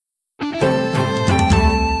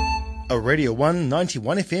a Radio 1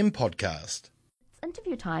 91 FM podcast. It's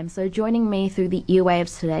interview time, so joining me through the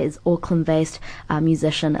airwaves today is Auckland-based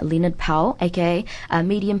musician Leonard Powell, aka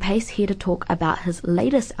Medium Pace, here to talk about his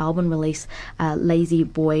latest album release, Lazy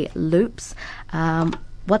Boy Loops.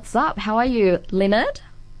 What's up? How are you, Leonard?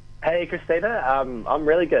 Hey, Christina. I'm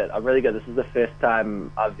really good. This is the first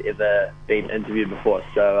time I've ever been interviewed before,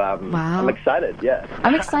 so wow. I'm excited, yeah.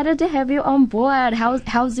 I'm excited to have you on board.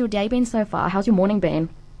 How's your day been so far? How's your morning been?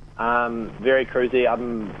 Very cruisy.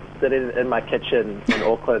 I'm sitting in my kitchen in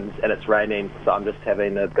Auckland and it's raining, so I'm just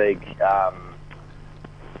having a big, I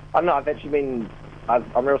don't know,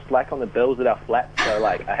 I'm real slack on the bills at our flat, so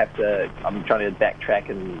I'm trying to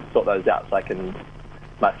backtrack and sort those out so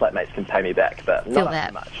my flatmates can pay me back, but not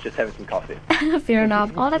that much, just having some coffee. Fair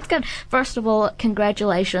enough. Oh, that's good. First of all,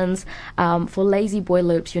 congratulations for Lazy Boy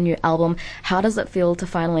Loops, your new album. How does it feel to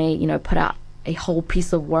finally, put out a whole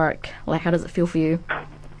piece of work? Like, how does it feel for you?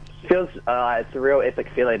 It's a real epic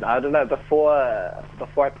feeling. I don't know, before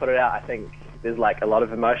I put it out, I think there's a lot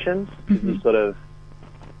of emotions. Mm-hmm.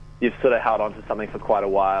 You've sort of held on to something for quite a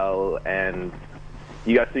while, and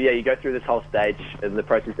you go through this whole stage in the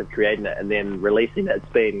process of creating it and then releasing it. It's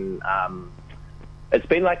been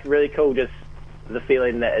really cool, just the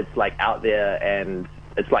feeling that it's out there and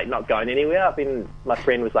it's not going anywhere. My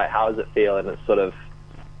friend was like, how does it feel? And it's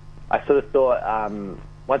I thought,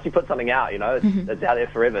 once you put something out, it's out there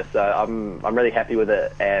forever. So I'm really happy with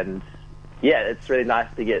it. And yeah, it's really nice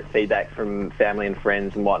to get feedback from family and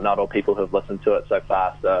friends and whatnot, or people who've listened to it so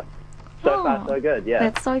far. So far, so good, yeah.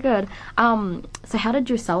 That's so good. So how did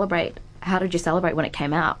you celebrate? When it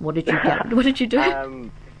came out? What did you get? What did you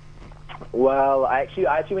do? Well, I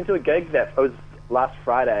actually went to a gig that was last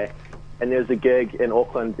Friday, and there was a gig in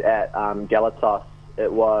Auckland at Galatos.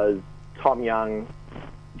 It was Tom Young,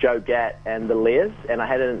 Joe Gatt, and the Les, and I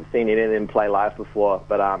hadn't seen any of them play live before,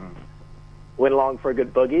 but went along for a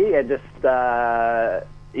good boogie and just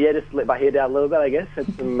let my hair down a little bit, I guess.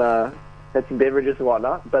 Had some beverages and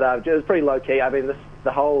whatnot, but it was pretty low key.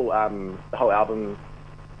 The whole album,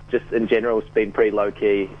 just in general, has been pretty low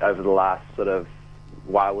key over the last sort of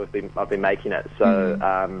while I've been making it.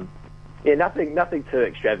 So nothing too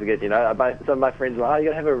extravagant. Some of my friends were, you're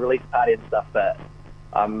gonna have a release party and stuff, but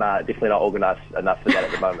I'm definitely not organised enough for that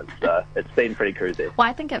at the moment. So it's been pretty cruisy. Well,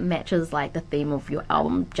 I think it matches the theme of your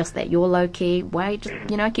album, just that you're low key. Why just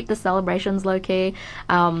keep the celebrations low key.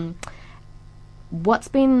 What's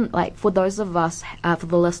been for those of us, for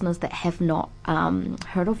the listeners that have not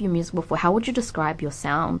heard of your music before, how would you describe your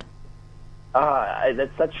sound?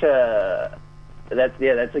 That's a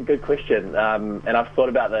good question. And I've thought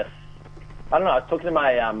about this. I don't know. I was talking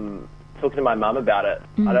to my mum about it.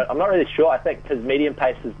 I'm not really sure. I think because Medium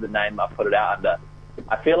Pace is the name I put it out under.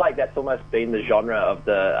 I feel like that's almost been the genre of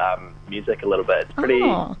the music a little bit. It's pretty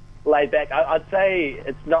laid back. I'd say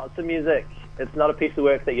it's not some music. It's not a piece of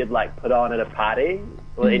work that you'd put on at a party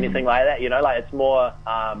or anything like that. It's more,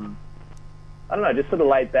 I don't know, just sort of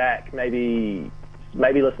laid back. Maybe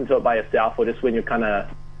listen to it by yourself, or just when you're kind of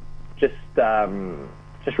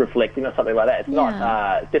just reflecting or something like that. It's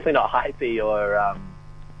not, it's definitely not hypey or,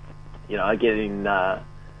 getting.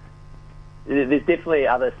 There's definitely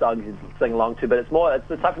other songs you sing along to, but it's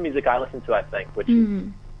the type of music I listen to, I think, which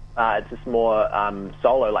is it's just more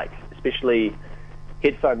solo, especially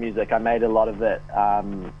headphone music. I made a lot of it. I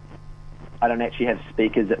don't actually have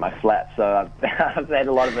speakers at my flat, so I've made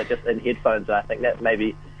a lot of it just in headphones, and I think that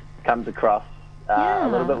maybe comes across a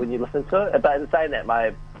little bit when you listen to it. But in saying that,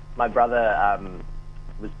 my brother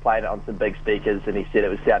was playing it on some big speakers, and he said it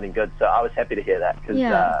was sounding good, so I was happy to hear that, because,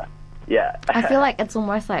 I feel like it's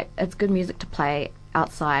almost it's good music to play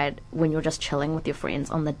outside when you're just chilling with your friends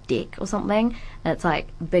on the deck or something, and it's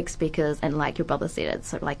big speakers, and your brother said, it's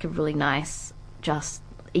sort of a really nice, just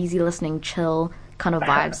easy listening, chill kind of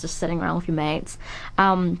vibes, just sitting around with your mates.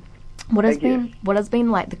 What has been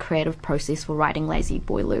the creative process for writing Lazy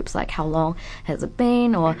Boy Loops? How long has it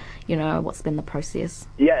been, or what's been the process?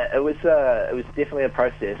 Yeah, it was definitely a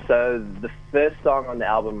process. So the first song on the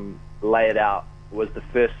album, Lay It Out, was the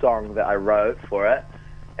first song that I wrote for it,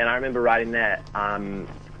 and I remember writing that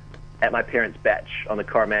at my parents' batch on the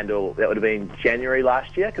Coromandel. That would have been January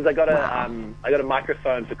last year, because I got a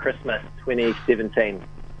microphone for Christmas 2017.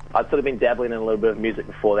 I'd sort of been dabbling in a little bit of music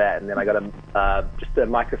before that, and then I got just a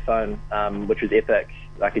microphone, which was epic,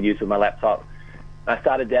 I could use with my laptop. I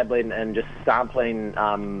started dabbling and just sampling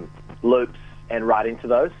loops and writing to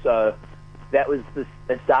those. So that was the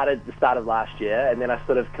start of last year, and then I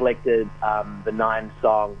sort of collected the 9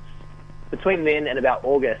 songs between then and about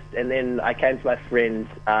August, and then I came to my friend,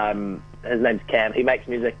 his name's Cam. He makes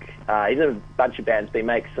music. He's in a bunch of bands, but he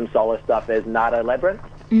makes some solo stuff as Nardo Labyrinth.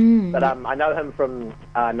 But I know him from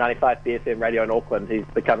 95 BFM radio in Auckland. He's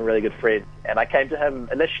become a really good friend. And I came to him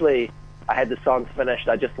initially. I had the songs finished.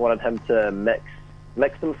 I just wanted him to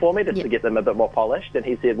mix them for me just to get them a bit more polished. And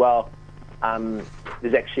he said, well,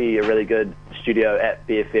 there's actually a really good studio at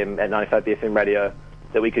BFM, at 95 BFM radio,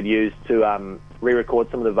 that we could use to re-record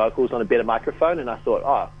some of the vocals on a better microphone. And I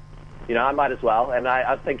thought, I might as well. And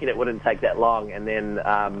I was thinking it wouldn't take that long. And then,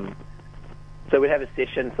 so we'd have a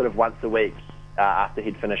session sort of once a week after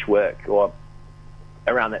he'd finished work or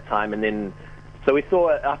around that time. And then, so I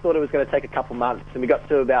thought it was going to take a couple months. And we got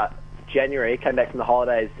to about January, came back from the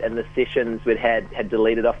holidays, and the sessions we'd had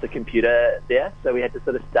deleted off the computer there. So we had to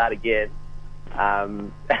sort of start again.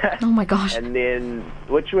 Oh my gosh. And then,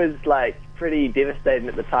 which was like pretty devastating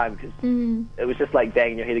at the time, because it was just like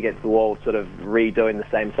banging your head against the wall, sort of redoing the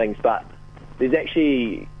same things. But there's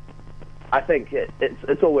actually, I think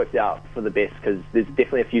it's all worked out for the best, because there's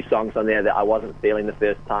definitely a few songs on there that I wasn't feeling the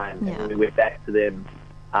first time. And when we went back to them,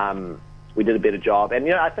 we did a better job. And,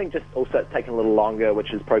 I think just also it's taken a little longer, which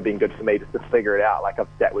has probably been good for me just to figure it out. Like, I've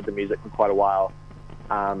sat with the music for quite a while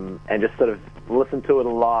and just sort of listened to it a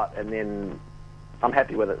lot, and then I'm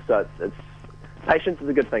happy with it. So it's patience is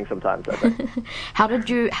a good thing sometimes, I think. How did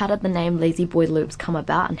the name Lazy Boy Loops come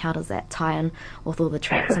about, and how does that tie in with all the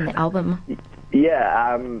tracks on the album?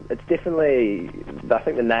 Yeah, it's definitely, I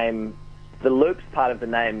think the loops part of the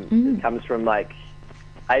name comes from like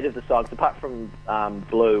 8 of the songs, apart from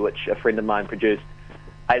Blue, which a friend of mine produced.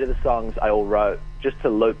 8 of the songs I all wrote just to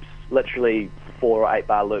loops, literally 4 or 8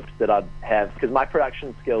 bar loops that I'd have, because my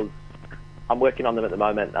production skills, I'm working on them at the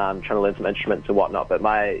moment, trying to learn some instruments and whatnot, but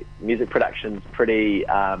my music production's pretty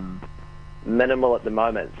minimal at the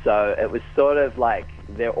moment. So it was sort of like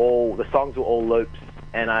the songs were all loops,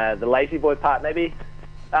 and the Lazy Boy part, maybe,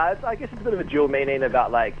 I guess it's a bit of a dual meaning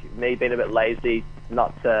about like me being a bit lazy,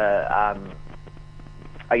 not to,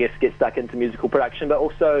 I guess, get stuck into musical production, but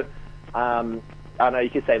also, I don't know, you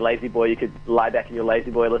could say Lazy Boy, you could lie back in your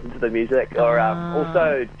Lazy Boy, listen to the music, or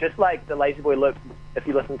also just like the Lazy Boy loop, if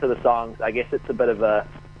you listen to the songs, I guess it's a bit of the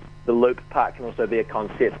loop part can also be a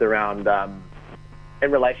concept around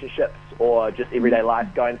in relationships or just everyday life,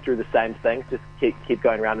 going through the same things, just keep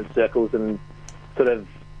going around in circles and sort of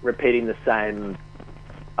repeating the same,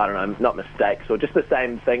 I don't know, not mistakes, or just the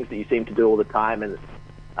same things that you seem to do all the time, and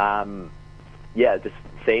just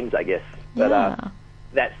themes, I guess. But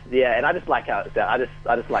and I just like how it sounds.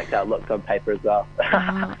 I just liked how it looked on paper as well.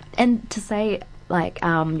 And to say, like,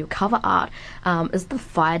 your cover art is the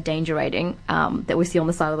fire danger rating that we see on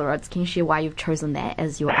the side of the roads. Can you share why you've chosen that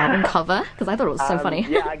as your album cover? Because I thought it was so funny.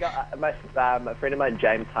 Yeah, I got a friend of mine,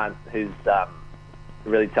 James Hunt, who's a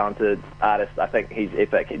really talented artist. I think he's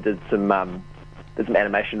epic. He did some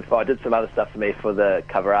animation I did some other stuff for me for the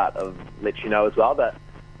cover art of Let You Know as well. But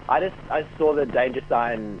I saw the danger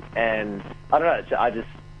sign, and I don't know, I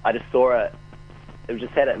just saw it. It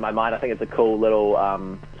just had it in my mind. I think it's a cool little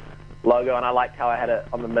logo, and I liked how I had it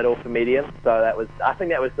on the middle for medium. So I think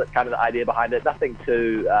that was kind of the idea behind it. Nothing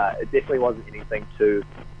too, it definitely wasn't anything too,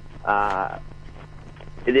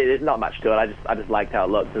 there's not much to it. I just liked how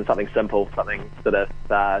it looked, and something simple, something sort of,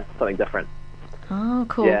 something different. Oh,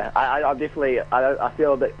 cool. Yeah, I'm definitely, I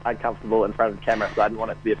feel a bit uncomfortable in front of the camera, so I didn't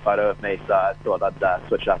want it to be a photo of me, so I thought I'd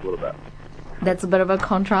switch it up a little bit. That's a bit of a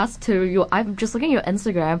contrast to I'm just looking at your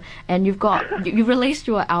Instagram, and you've released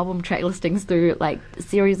your album track listings through like a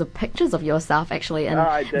series of pictures of yourself actually in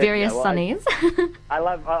various sunnies.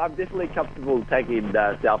 I'm definitely comfortable taking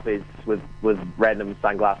selfies with random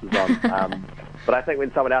sunglasses on, but I think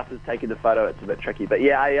when someone else is taking the photo, it's a bit tricky. But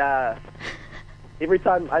yeah, every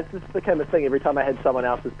time, it just became a thing. Every time I had someone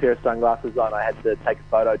else's pair of sunglasses on, I had to take a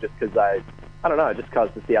photo just because I don't know, just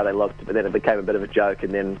because to see how they looked. But then it became a bit of a joke,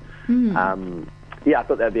 and then, I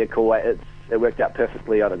thought that'd be a cool way. It worked out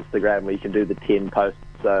perfectly on Instagram where you can do the 10 posts.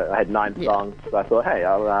 So I had 9 songs. So I thought, hey,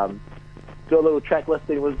 I'll do a little track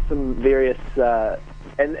listing with some various,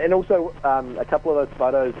 and also a couple of those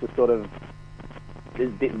photos were sort of,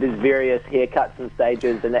 there's various haircuts and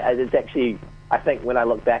stages, and it's actually, I think when I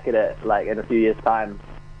look back at it, like in a few years' time,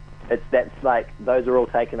 that's like those are all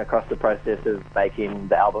taken across the process of making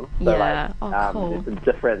the album. So cool. There's some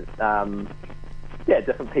different,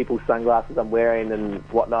 different people's sunglasses I'm wearing and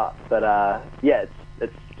whatnot. But it's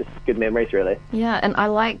just good memories, really. Yeah, and I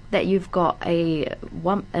like that you've got a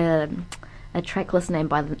track list named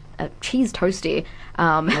by Cheese Toasty.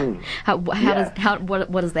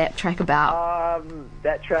 What is that track about?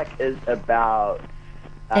 That track is about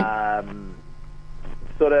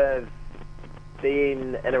sort of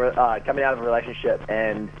being coming out of a relationship,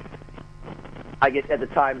 and I guess at the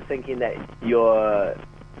time thinking that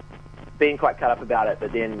being quite cut up about it,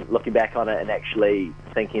 but then looking back on it and actually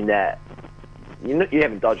thinking that you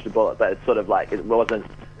haven't dodged a bullet, but it's sort of like it's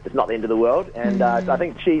not the end of the world. And I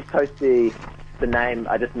think Cheese Toasty, the name,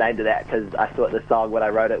 I just named it that because I thought the song when I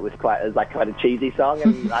wrote it was quite a cheesy song,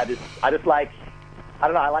 and I just like, I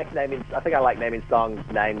don't know, I think I like naming songs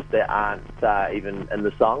names that aren't even in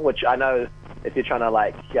the song, which I know if you're trying to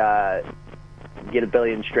like get 1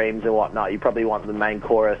 billion streams and whatnot, you probably want the main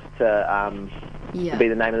chorus to be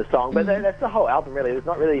the name of the song. But that's the whole album, really. There's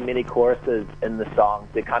not really many choruses in the songs.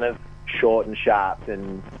 They're kind of short and sharp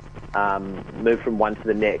and move from one to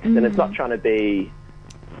the next. And it's not trying to be,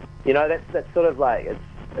 that's sort of like,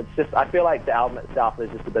 it's just, I feel like the album itself is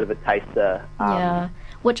just a bit of a taster.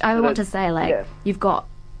 Which I want to say, you've got,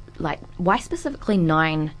 why specifically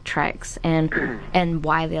 9 tracks and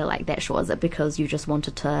why they're like that short? Is it because you just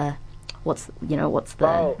wanted to, what's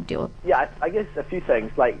the deal? Yeah, I guess a few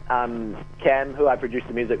things. Like Cam, who I produced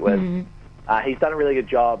the music with, he's done a really good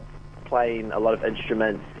job playing a lot of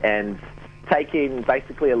instruments and taking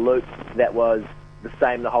basically a loop that was the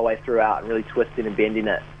same the whole way throughout and really twisting and bending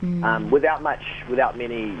it without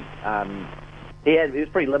many. He was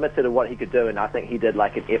pretty limited in what he could do, and I think he did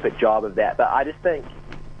like an epic job of that. But I just think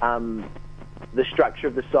the structure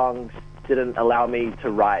of the songs didn't allow me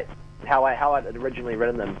to write how I'd originally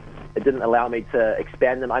written them. It didn't allow me to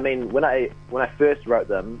expand them. I mean, when I first wrote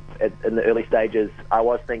them in the early stages, I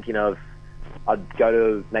was thinking of I'd go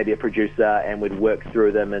to maybe a producer and we'd work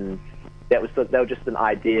through them, and they were just an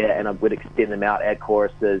idea, and I would extend them out, add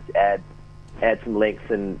choruses, add some lengths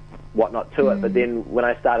and whatnot to it. But then when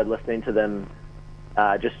I started listening to them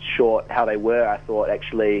just short how they were, I thought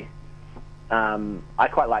actually I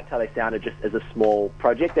quite liked how they sounded just as a small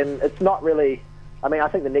project. And it's not really, I mean, I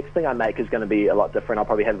think the next thing I make is going to be a lot different. I'll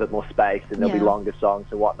probably have a bit more space and there'll be longer songs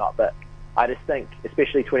and whatnot. But I just think,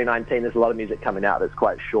 especially 2019, there's a lot of music coming out that's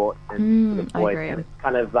quite short and to the point. I agree. And it's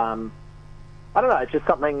kind of, I don't know, it's just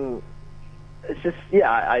something. It's just,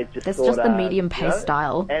 I just it's thought... It's just the medium-paced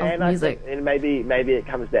style of music. And maybe it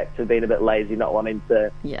comes back to being a bit lazy, not wanting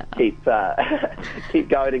to keep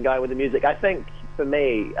going and going with the music. I think, for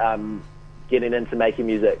me, getting into making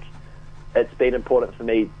music, it's been important for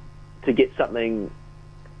me to get something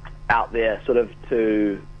out there, sort of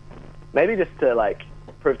to... Maybe just to, like,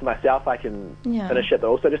 prove to myself I can finish it, but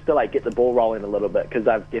also just to, like, get the ball rolling a little bit, because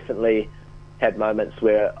I've definitely had moments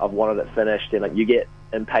where I've wanted it finished, and, like, you get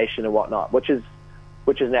impatient and whatnot, which is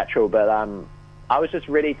natural, but I was just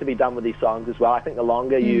ready to be done with these songs as well. I think the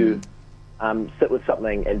longer you sit with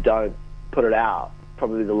something and don't put it out,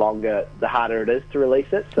 probably the harder it is to release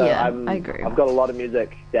it. So I agree. I've got a lot of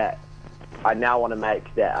music that I now want to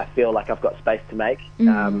make that I feel like I've got space to make,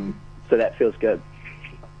 so that feels good.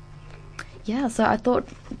 Yeah, so I thought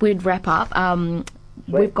we'd wrap up.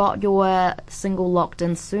 We've got your single Locked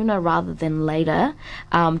In Sooner Rather Than Later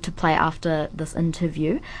to play after this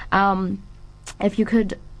interview. If you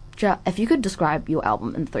could describe your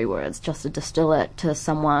album in 3 words, just to distill it to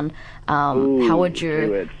someone, how would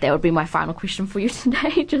you? That would be my final question for you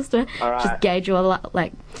today, just to gauge your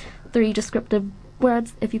 3 descriptive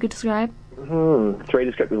words. If you could describe. 3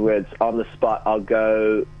 descriptive words on the spot. I'll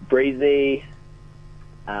go breezy.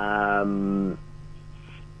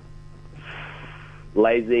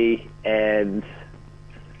 Lazy, and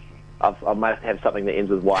I might have something that ends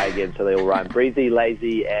with Y again, so they all rhyme. Breezy,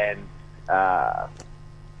 lazy, and I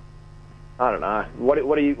don't know. What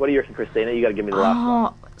do you reckon, Christina? You got to give me the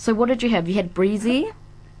last one. So what did you have? You had breezy,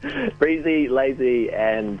 lazy,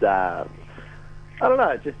 and I don't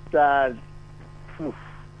know. Just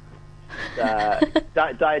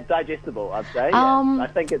digestible, I'd say. I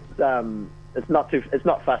think it's not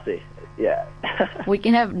fussy. Yeah. We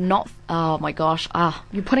can have not... Oh, my gosh.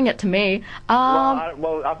 You're putting it to me.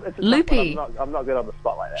 It's loopy. I'm not good on the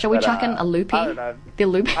spot like that. Shall we chuck in a loopy? I don't know. The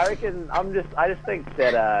loopy? I reckon I just think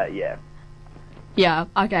that, Yeah,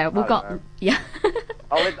 okay. We've got... Yeah.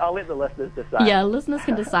 I'll let the listeners decide. Yeah, listeners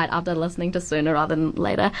can decide after listening to Sooner Rather Than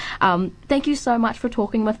Later. Thank you so much for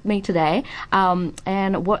talking with me today. And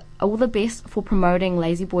all the best for promoting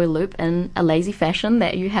Lazy Boy Loop in a lazy fashion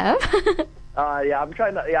that you have. I'm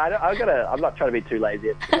trying not. Yeah, I'm not trying to be too lazy.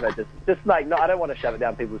 It's kind of just like no. I don't want to shove it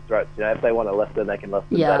down people's throats. You know, if they want to listen, they can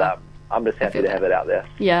listen. Yeah. But I'm just happy to have it out there.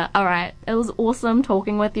 Yeah. All right. It was awesome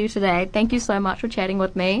talking with you today. Thank you so much for chatting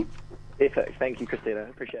with me. Epic. Thank you, Christina.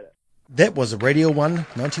 Appreciate it. That was a Radio 1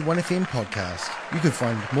 91 FM podcast. You can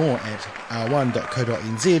find more at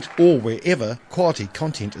r1.co.nz or wherever quality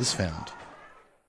content is found.